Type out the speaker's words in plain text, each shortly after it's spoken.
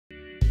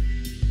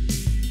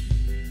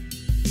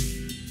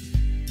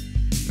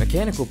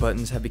Mechanical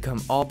buttons have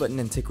become all but an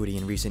antiquity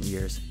in recent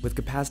years, with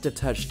capacitive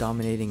touch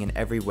dominating in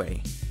every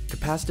way.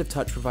 Capacitive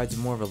touch provides a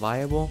more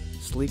reliable,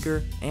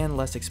 sleeker, and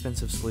less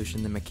expensive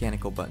solution than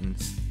mechanical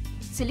buttons.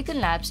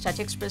 Silicon Labs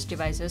TouchXpress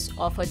devices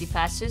offer the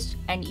fastest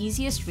and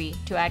easiest way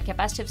to add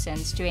capacitive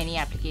sense to any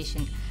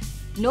application.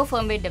 No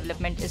firmware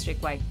development is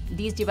required.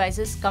 These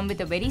devices come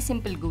with a very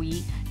simple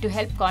GUI to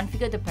help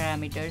configure the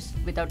parameters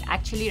without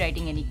actually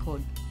writing any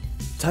code.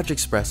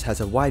 TouchXpress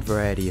has a wide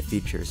variety of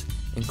features,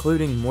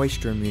 including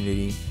moisture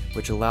immunity,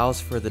 which allows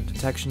for the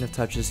detection of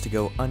touches to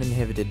go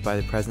uninhibited by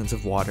the presence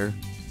of water,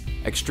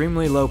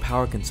 extremely low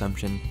power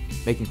consumption,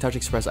 making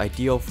TouchXpress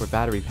ideal for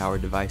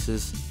battery-powered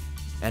devices,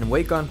 and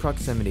wake-on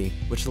proximity,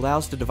 which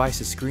allows the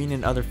device's screen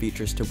and other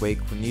features to wake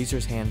when the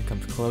user's hand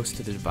comes close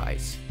to the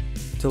device.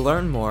 To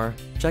learn more,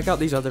 check out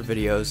these other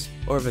videos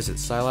or visit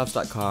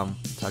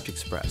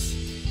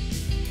scilabs.com/TouchXpress.